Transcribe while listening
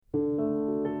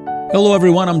Hello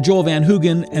everyone, I'm Joel Van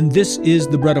Hoogen, and this is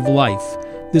The Bread of Life.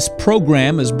 This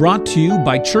program is brought to you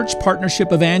by Church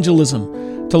Partnership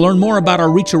Evangelism. To learn more about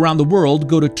our reach around the world,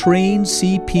 go to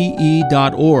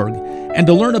traincpe.org. And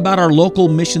to learn about our local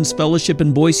missions fellowship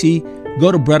in Boise, go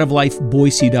to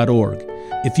breadoflifeboise.org.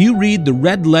 If you read the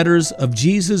red letters of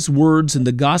Jesus' words in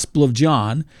the Gospel of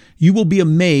John, you will be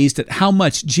amazed at how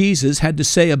much Jesus had to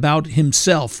say about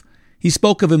himself. He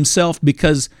spoke of himself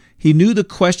because he knew the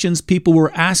questions people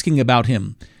were asking about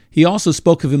him. He also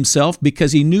spoke of himself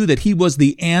because he knew that he was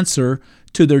the answer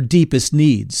to their deepest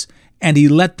needs, and he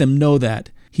let them know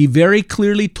that. He very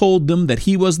clearly told them that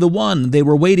he was the one they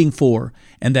were waiting for,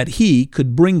 and that he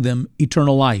could bring them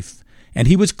eternal life. And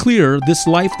he was clear this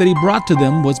life that he brought to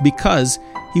them was because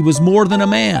he was more than a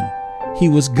man. He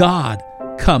was God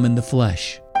come in the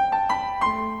flesh.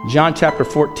 John chapter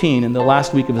 14, in the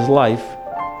last week of his life,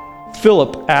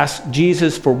 Philip asked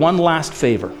Jesus for one last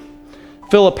favor.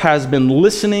 Philip has been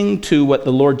listening to what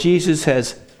the Lord Jesus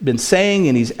has been saying,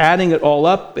 and he's adding it all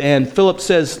up. And Philip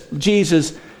says,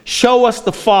 Jesus, show us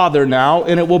the Father now,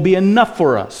 and it will be enough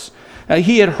for us.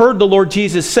 He had heard the Lord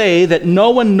Jesus say that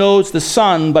no one knows the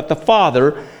Son but the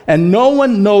Father, and no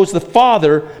one knows the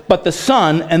Father but the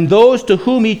Son, and those to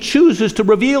whom he chooses to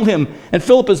reveal him. And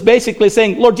Philip is basically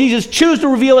saying, Lord Jesus, choose to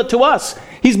reveal it to us.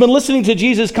 He's been listening to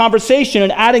Jesus' conversation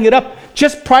and adding it up.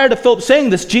 Just prior to Philip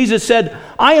saying this, Jesus said,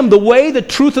 I am the way, the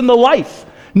truth, and the life.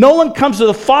 No one comes to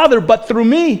the Father but through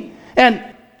me. And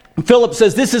Philip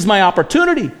says, this is my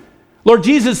opportunity. Lord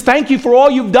Jesus, thank you for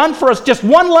all you've done for us. Just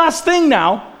one last thing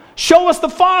now. Show us the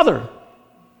Father.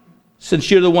 Since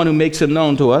you're the one who makes him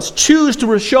known to us, choose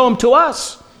to show him to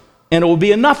us, and it will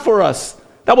be enough for us.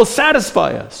 That will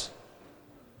satisfy us.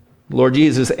 Lord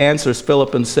Jesus answers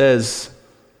Philip and says,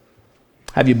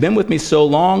 have you been with me so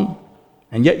long,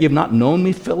 and yet you've not known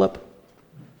me, Philip?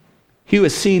 He who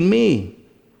has seen me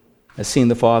has seen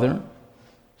the Father.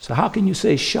 So how can you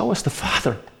say, show us the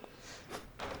Father?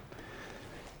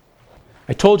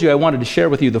 I told you I wanted to share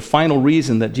with you the final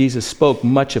reason that Jesus spoke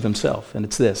much of himself, and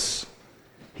it's this.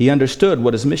 He understood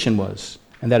what his mission was,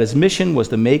 and that his mission was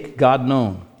to make God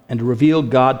known and to reveal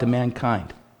God to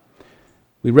mankind.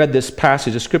 We read this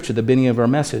passage of Scripture at the beginning of our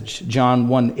message, John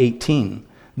 1:18.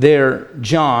 There,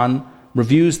 John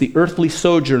reviews the earthly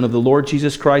sojourn of the Lord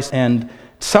Jesus Christ and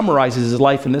summarizes his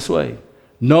life in this way.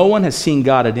 No one has seen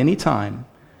God at any time.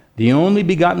 The only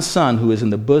begotten Son who is in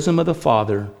the bosom of the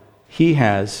Father, he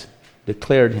has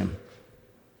declared him.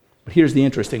 But here's the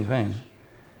interesting thing.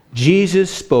 Jesus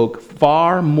spoke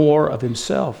far more of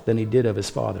himself than he did of his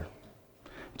Father.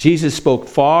 Jesus spoke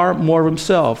far more of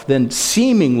himself than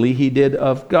seemingly he did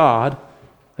of God.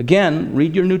 Again,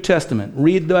 read your New Testament.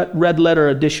 Read that red letter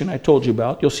edition I told you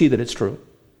about. You'll see that it's true.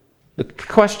 The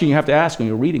question you have to ask when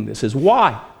you're reading this is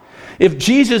why? If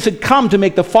Jesus had come to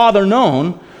make the Father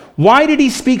known, why did he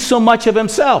speak so much of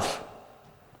himself?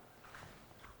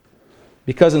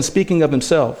 Because in speaking of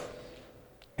himself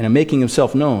and in making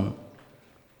himself known,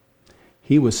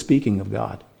 he was speaking of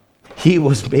God. He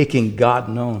was making God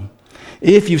known.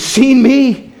 If you've seen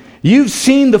me, you've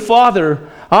seen the Father.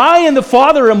 I and the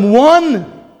Father am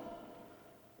one.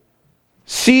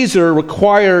 Caesar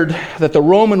required that the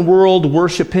Roman world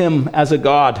worship him as a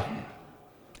god.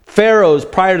 Pharaohs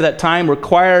prior to that time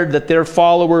required that their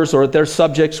followers or their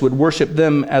subjects would worship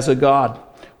them as a god.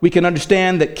 We can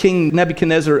understand that King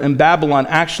Nebuchadnezzar in Babylon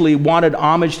actually wanted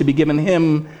homage to be given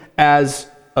him as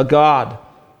a god.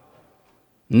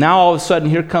 Now all of a sudden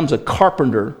here comes a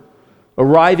carpenter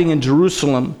arriving in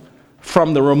Jerusalem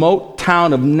from the remote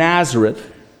town of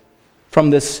Nazareth,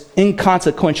 from this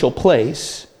inconsequential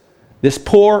place. This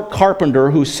poor carpenter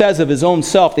who says of his own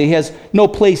self that he has no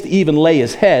place to even lay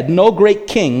his head, no great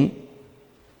king,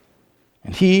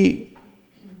 and he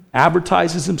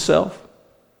advertises himself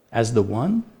as the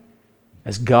one,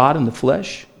 as God in the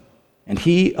flesh, and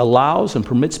he allows and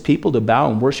permits people to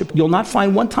bow and worship. You'll not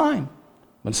find one time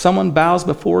when someone bows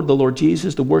before the Lord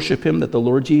Jesus to worship him that the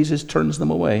Lord Jesus turns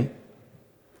them away.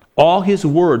 All his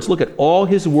words, look at all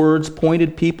his words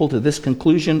pointed people to this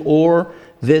conclusion or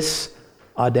this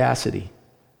audacity.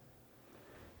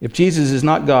 If Jesus is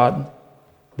not God,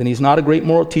 then he's not a great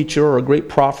moral teacher or a great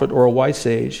prophet or a wise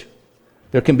sage.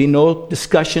 There can be no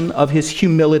discussion of his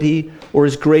humility or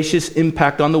his gracious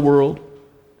impact on the world.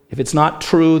 If it's not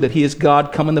true that he is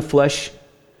God come in the flesh,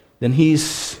 then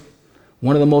he's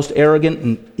one of the most arrogant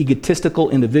and egotistical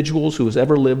individuals who has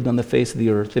ever lived on the face of the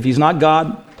earth. If he's not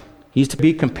God, he's to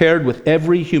be compared with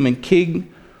every human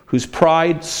king whose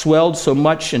pride swelled so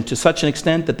much and to such an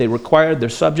extent that they required their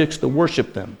subjects to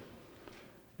worship them.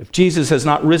 If Jesus has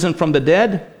not risen from the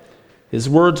dead, His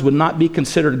words would not be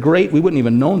considered great. We wouldn't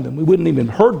even know them. We wouldn't even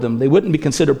heard them. They wouldn't be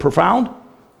considered profound.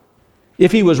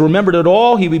 If he was remembered at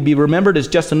all, he would be remembered as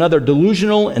just another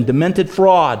delusional and demented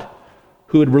fraud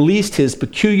who had released his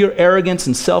peculiar arrogance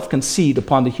and self-conceit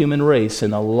upon the human race,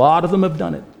 and a lot of them have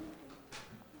done it.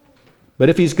 But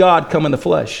if he's God come in the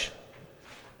flesh,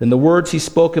 then the words he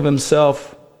spoke of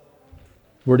himself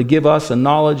were to give us a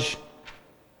knowledge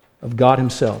of God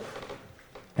himself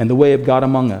and the way of God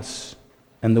among us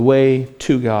and the way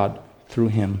to God through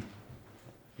him.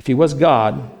 If he was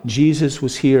God, Jesus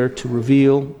was here to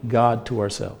reveal God to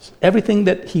ourselves. Everything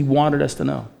that he wanted us to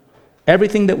know,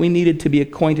 everything that we needed to be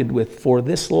acquainted with for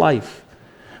this life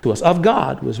to us of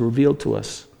God was revealed to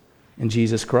us in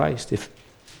Jesus Christ, if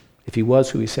he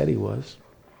was who he said he was.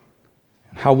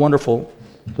 How wonderful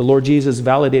the Lord Jesus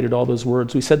validated all those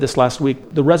words. We said this last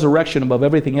week. The resurrection above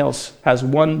everything else has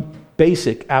one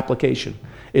basic application.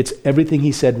 It's everything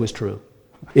he said was true.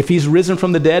 If he's risen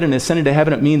from the dead and ascended to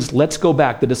heaven, it means let's go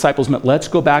back. The disciples meant let's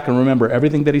go back and remember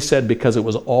everything that he said because it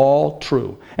was all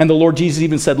true. And the Lord Jesus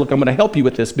even said, look, I'm going to help you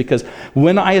with this because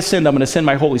when I ascend, I'm going to send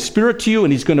my Holy Spirit to you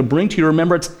and he's going to bring to your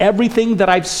remembrance everything that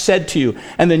I've said to you.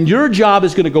 And then your job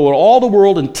is going to go in all the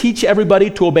world and teach everybody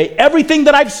to obey everything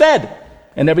that I've said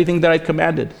and everything that I've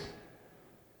commanded.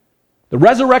 The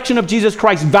resurrection of Jesus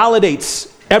Christ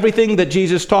validates everything that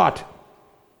Jesus taught.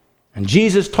 And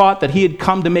Jesus taught that he had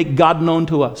come to make God known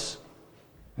to us.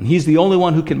 And he's the only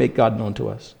one who can make God known to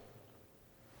us.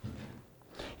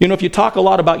 You know, if you talk a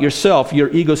lot about yourself, you're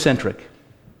egocentric.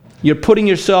 You're putting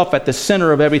yourself at the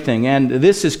center of everything. And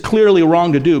this is clearly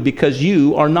wrong to do because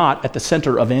you are not at the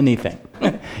center of anything.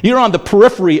 You're on the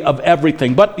periphery of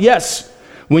everything. But yes,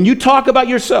 when you talk about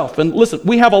yourself, and listen,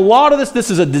 we have a lot of this. This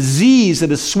is a disease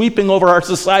that is sweeping over our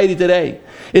society today.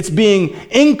 It's being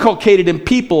inculcated in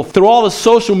people through all the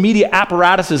social media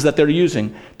apparatuses that they're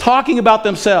using, talking about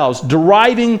themselves,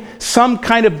 deriving some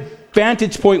kind of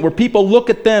vantage point where people look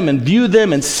at them and view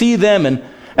them and see them. And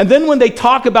then when they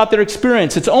talk about their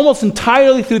experience, it's almost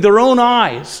entirely through their own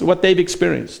eyes, what they've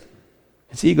experienced.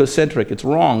 It's egocentric. It's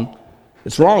wrong.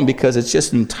 It's wrong because it's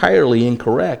just entirely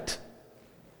incorrect.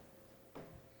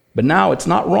 But now it's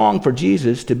not wrong for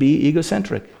Jesus to be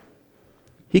egocentric.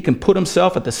 He can put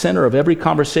himself at the center of every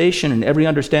conversation and every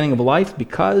understanding of life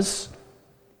because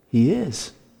he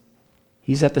is.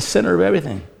 He's at the center of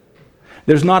everything.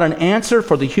 There's not an answer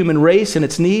for the human race and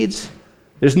its needs.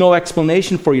 There's no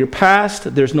explanation for your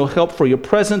past. There's no help for your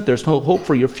present. There's no hope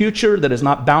for your future that is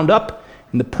not bound up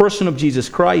in the person of Jesus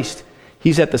Christ.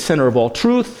 He's at the center of all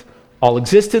truth, all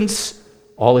existence,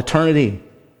 all eternity.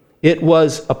 It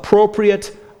was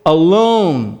appropriate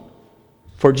alone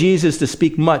for Jesus to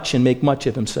speak much and make much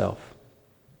of himself.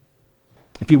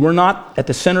 If he were not at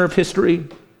the center of history,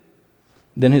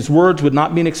 then his words would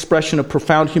not be an expression of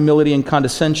profound humility and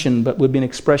condescension, but would be an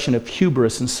expression of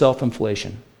hubris and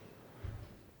self-inflation.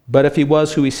 But if he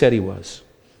was who he said he was,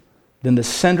 then the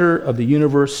center of the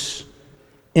universe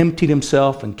emptied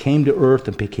himself and came to earth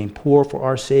and became poor for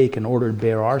our sake in order to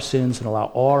bear our sins and allow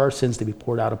all our sins to be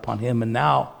poured out upon him. And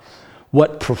now,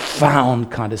 what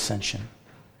profound condescension.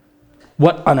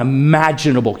 What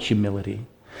unimaginable humility.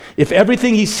 If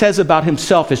everything he says about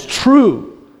himself is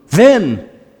true, then,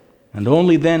 and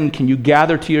only then, can you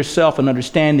gather to yourself an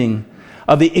understanding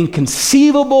of the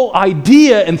inconceivable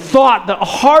idea and thought, the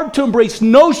hard-to-embrace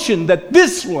notion that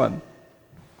this one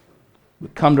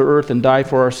would come to earth and die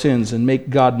for our sins and make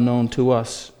God known to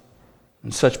us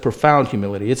in such profound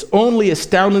humility. It's only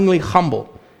astoundingly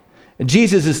humble. And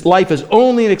Jesus' life is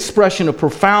only an expression of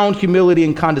profound humility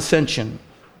and condescension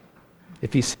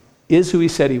if he is who he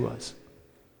said he was.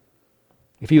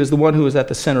 If he was the one who was at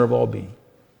the center of all being.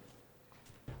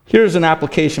 Here's an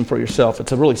application for yourself.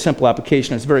 It's a really simple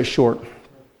application. It's very short.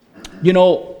 You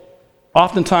know,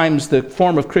 oftentimes the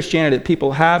form of Christianity that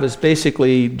people have is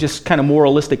basically just kind of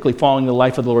moralistically following the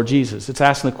life of the Lord Jesus. It's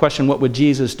asking the question, what would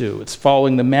Jesus do? It's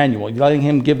following the manual, letting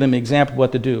him give them an example of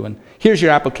what to do. And here's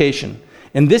your application.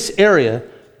 In this area,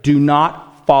 do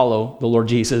not follow the Lord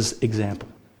Jesus' example.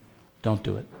 Don't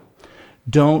do it.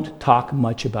 Don't talk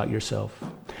much about yourself.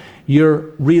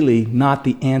 You're really not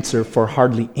the answer for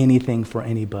hardly anything for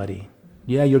anybody.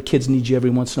 Yeah, your kids need you every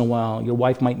once in a while. Your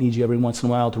wife might need you every once in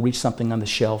a while to reach something on the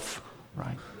shelf,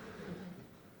 right?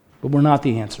 But we're not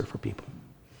the answer for people.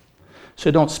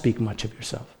 So don't speak much of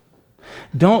yourself.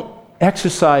 Don't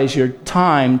exercise your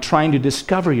time trying to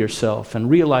discover yourself and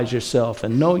realize yourself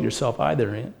and know yourself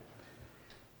either.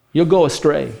 You'll go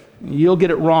astray. You'll get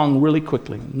it wrong really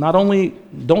quickly. Not only,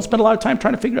 don't spend a lot of time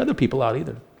trying to figure other people out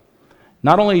either.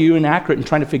 Not only are you inaccurate in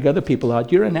trying to figure other people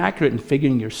out, you're inaccurate in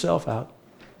figuring yourself out.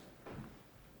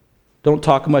 Don't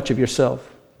talk much of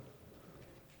yourself.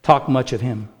 Talk much of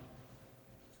Him.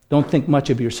 Don't think much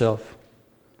of yourself.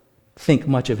 Think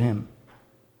much of Him.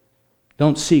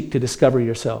 Don't seek to discover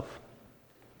yourself.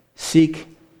 Seek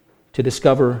to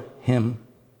discover Him.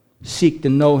 Seek to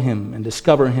know Him and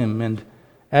discover Him. And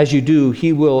as you do,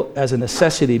 He will, as a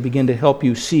necessity, begin to help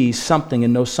you see something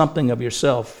and know something of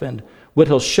yourself. And what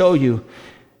He'll show you,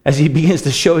 as He begins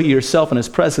to show you yourself in His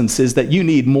presence, is that you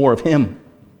need more of Him.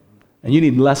 And you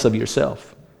need less of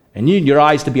yourself. And you need your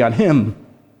eyes to be on Him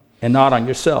and not on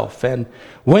yourself. And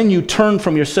when you turn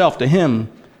from yourself to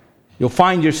Him, you'll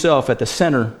find yourself at the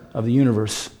center of the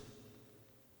universe.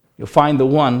 You'll find the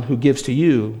one who gives to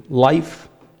you life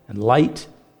and light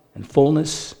and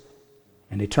fullness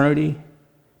and eternity,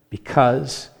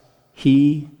 because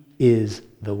He is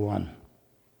the one.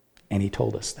 And He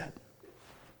told us that.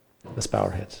 Let's bow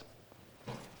our heads.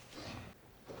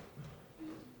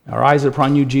 Our eyes are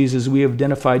upon you, Jesus. We have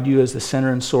identified you as the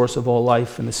center and source of all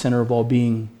life and the center of all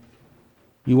being.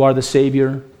 You are the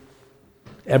Savior,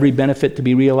 every benefit to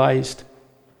be realized.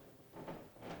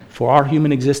 For our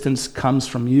human existence comes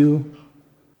from you.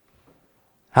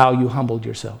 How you humbled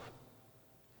yourself.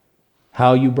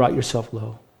 How you brought yourself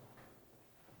low.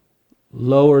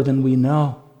 Lower than we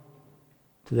know,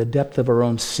 to the depth of our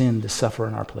own sin, to suffer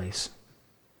in our place.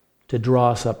 To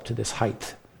draw us up to this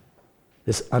height,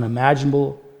 this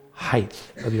unimaginable height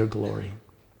of your glory.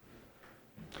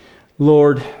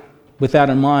 Lord, with that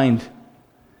in mind,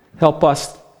 help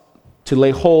us to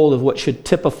lay hold of what should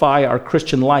typify our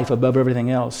Christian life above everything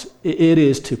else. It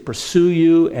is to pursue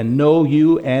you and know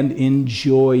you and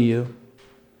enjoy you.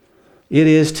 It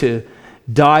is to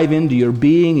dive into your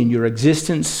being and your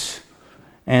existence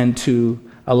and to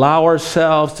allow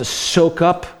ourselves to soak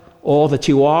up all that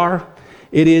you are.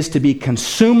 It is to be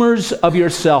consumers of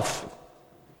yourself,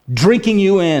 drinking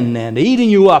you in and eating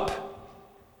you up,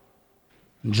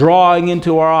 drawing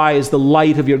into our eyes the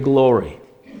light of your glory.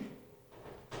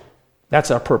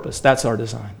 That's our purpose. That's our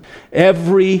design.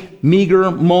 Every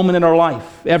meager moment in our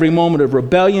life, every moment of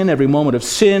rebellion, every moment of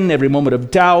sin, every moment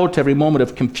of doubt, every moment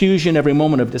of confusion, every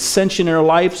moment of dissension in our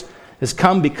lives has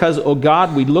come because, oh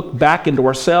God, we looked back into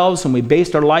ourselves and we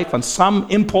based our life on some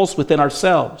impulse within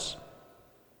ourselves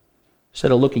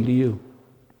instead of looking to you.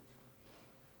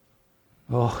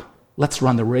 Oh, let's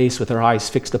run the race with our eyes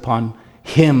fixed upon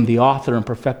Him, the author and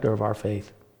perfecter of our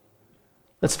faith.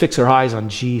 Let's fix our eyes on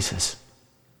Jesus,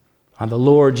 on the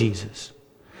Lord Jesus.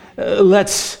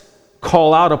 Let's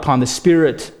call out upon the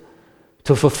Spirit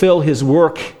to fulfill His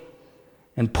work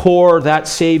and pour that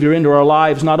Savior into our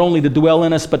lives, not only to dwell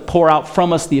in us, but pour out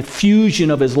from us the effusion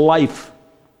of His life.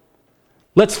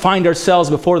 Let's find ourselves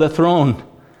before the throne,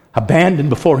 abandoned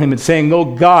before Him and saying,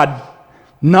 oh God,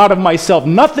 not of myself,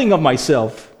 nothing of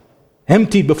myself,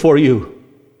 emptied before you.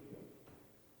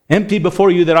 Emptied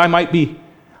before you that I might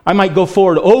go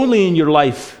forward only in your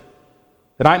life,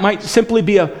 that I might simply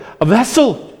be a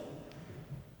vessel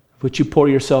which you pour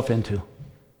yourself into.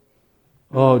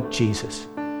 Oh, Jesus,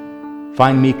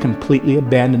 find me completely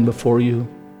abandoned before you,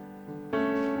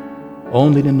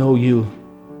 only to know you,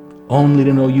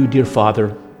 dear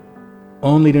Father,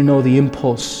 only to know the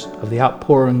impulse of the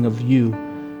outpouring of you,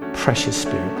 precious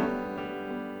Spirit.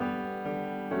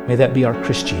 May that be our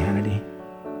Christianity.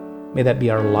 May that be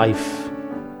our life.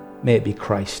 May it be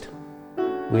Christ.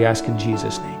 We ask in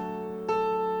Jesus' name.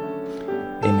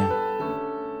 Amen.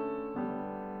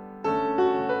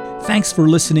 Thanks for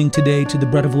listening today to The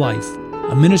Bread of Life,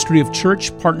 a ministry of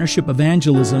Church Partnership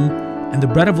Evangelism and the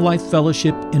Bread of Life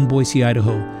Fellowship in Boise,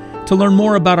 Idaho. To learn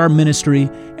more about our ministry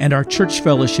and our church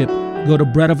fellowship, go to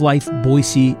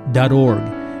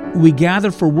breadoflifeboise.org. We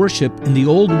gather for worship in the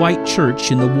Old White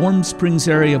Church in the Warm Springs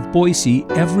area of Boise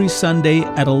every Sunday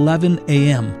at 11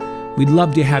 a.m. We'd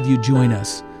love to have you join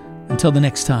us. Until the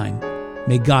next time,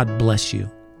 may God bless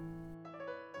you.